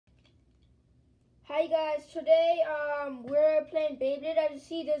Hi guys, today we're playing Beyblade. As you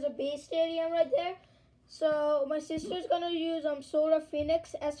see, there's a base stadium right there. So my sister's gonna use Solar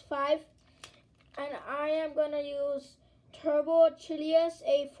Phoenix S5, and I am gonna use Turbo Chilius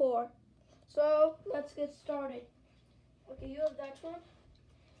A4. So let's get started. Okay, you have that one.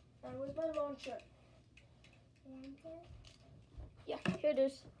 And where's my launcher? Yeah, here it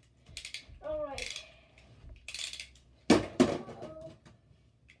is. All right.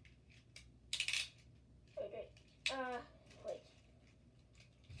 Wait.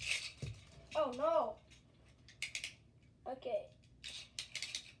 Oh no. Okay.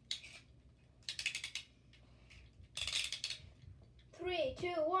 Three, two,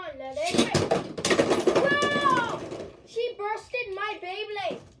 one, let it break. Wow! She bursted my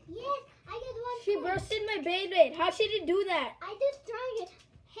Beyblade. Yes, I got one She point. bursted my Beyblade. How she did do that? I just tried it.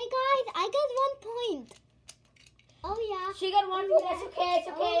 Hey guys, I got 1 point. Oh yeah. She got one point. That's okay. It's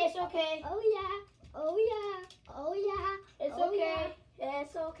okay. Oh. It's okay. Oh yeah. Oh yeah. Oh yeah. It's Oh, okay. Yeah,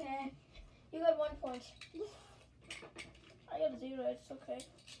 it's okay. You got 1 point. I got 0. It's okay.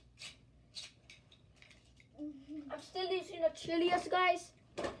 I'm still using the Chilius, guys.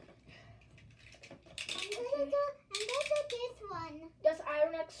 I'm gonna do this one. That's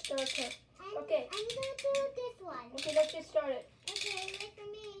Iron X starter. Okay. I'm gonna do this one. Okay, let's get started. Okay, wait for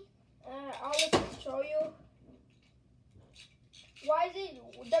me. I'll just show you. Why is it?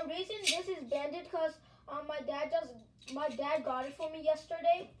 The reason this is banded because my dad got it for me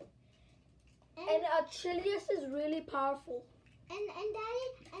yesterday, and Chilius is really powerful. And Daddy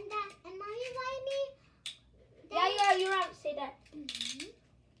and Mommy buy me. Yeah, you're right. Say that. Mm-hmm.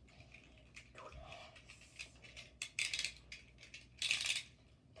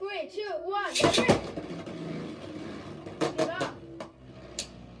 3, 2, 1, let's go. Get up.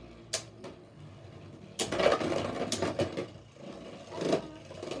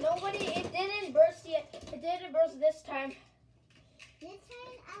 It didn't burst yet. It didn't burst this time. This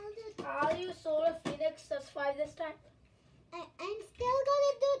time I'll use Solar Phoenix S5 this time. I'm still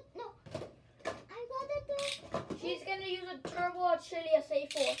gonna do no. I'm gonna do. She's gonna use a Turbo Chilius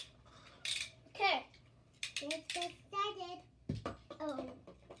A4. Okay. Let's get started. Oh,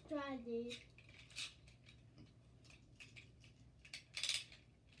 try this.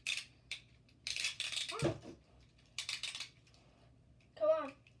 Come on.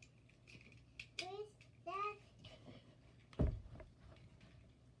 Where's that?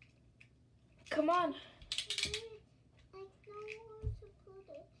 Come on. I don't want to put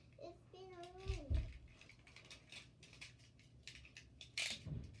it. It's been a ring.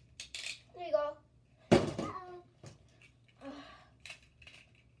 There you go. Uh-oh.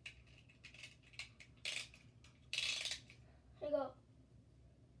 There you go.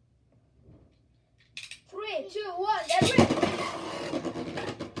 3, 2, 1, let's rip.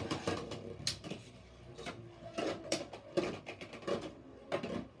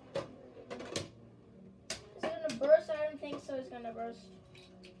 Is it gonna burst? I don't think so. It's gonna burst.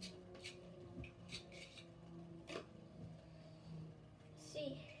 Let's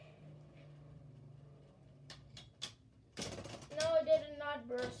see. No, it did not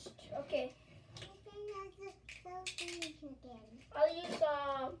burst. Okay. I think that's so finish again. I'll use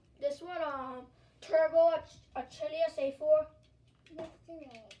this one Turbo Chilius A4. Let's do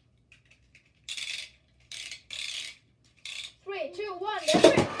it. 3, 2, 1, let's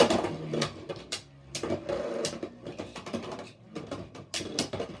rip.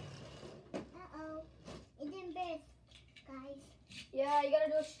 Uh-oh. It didn't burst, guys. Yeah, you gotta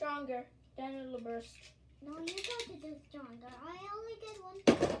do it stronger. Then it'll burst. No, you got to do stronger. I only get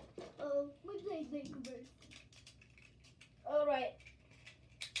 1. Oh, my blade make a burst. All right.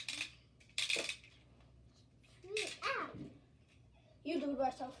 Ah! You do it by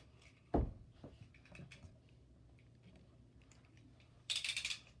yourself. I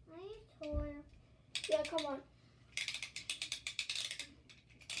tore. Yeah, come on.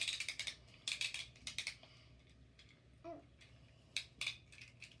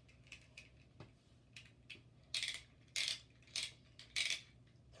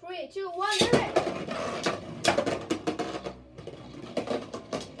 Three, 2, 1, let it.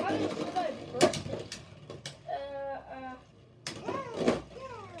 How did you guys burst it?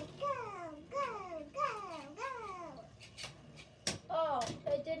 Go, go. Oh,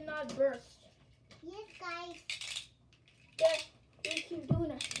 it did not burst. Yes, guys. Yeah, you keep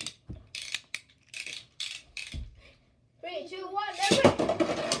doing it. 3, 2, 1, let it.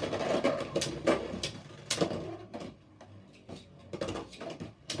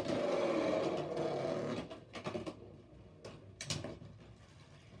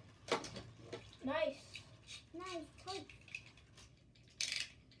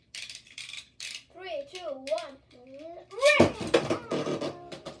 1. Rip! That's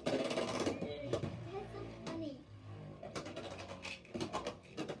so funny.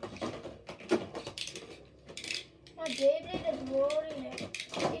 My Beyblade is rolling it.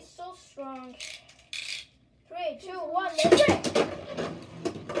 It's so strong. 3, 2, 1, let's rip!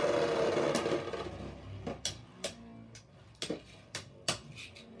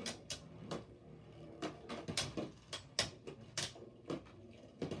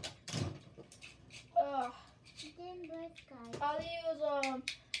 I'll use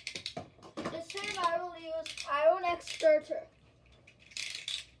this time I will use Iron Exterminator.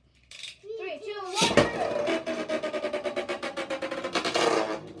 3, 2, 1.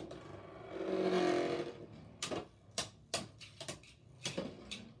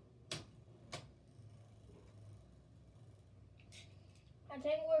 I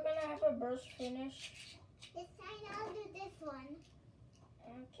think we're gonna have a burst finish. This time I'll do this one.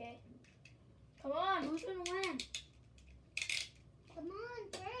 Okay. Come on, who's gonna win? Come on,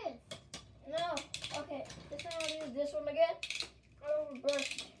 first. No. Okay. This time I'll use this one again. I'll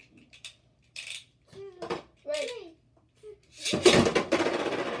burst. 2, Wait. 3.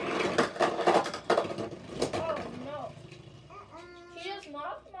 Oh no. Uh-oh. She just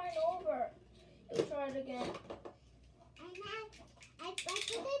knocked mine over. Let's try it again. I put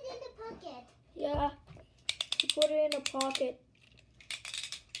it in the pocket. Yeah. You put it in a pocket.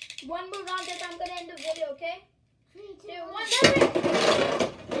 One more round that I'm gonna end the video, okay? 3, 2, 2, 1, 1.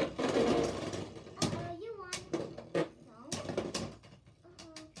 Uh-oh, you won. No.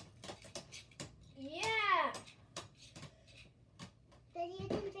 Uh-oh. Yeah. But you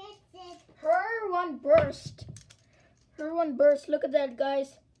didn't fix it. Her one burst. Her one burst. Look at that,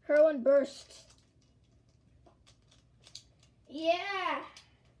 guys. Her one burst. Yeah.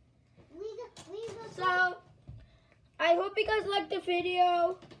 We go. So, I hope you guys liked the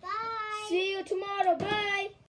video. Bye. See you tomorrow. Bye.